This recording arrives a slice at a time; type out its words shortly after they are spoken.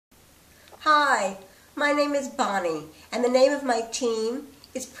Hi, my name is Bonnie, and the name of my team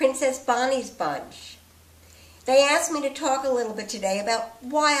is Princess Bonnie's Bunch. They asked me to talk a little bit today about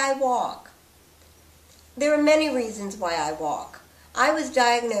why I walk. There are many reasons why I walk. I was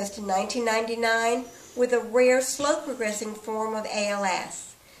diagnosed in 1999 with a rare slow-progressing form of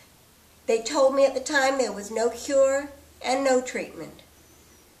ALS. They told me at the time there was no cure and no treatment.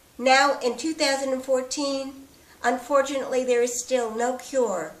 Now, in 2014, unfortunately, there is still no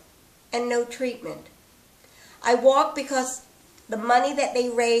cure and no treatment. I walk because the money that they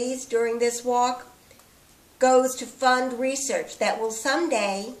raise during this walk goes to fund research that will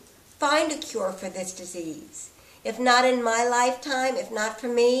someday find a cure for this disease. If not in my lifetime, if not for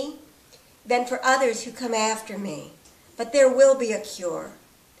me, then for others who come after me. But there will be a cure.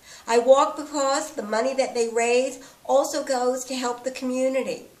 I walk because the money that they raise also goes to help the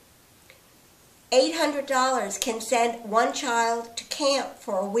community. $800 can send one child to camp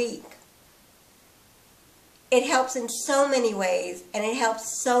for a week. It helps in so many ways, and it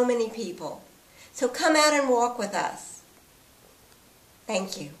helps so many people. So come out and walk with us.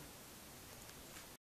 Thank you.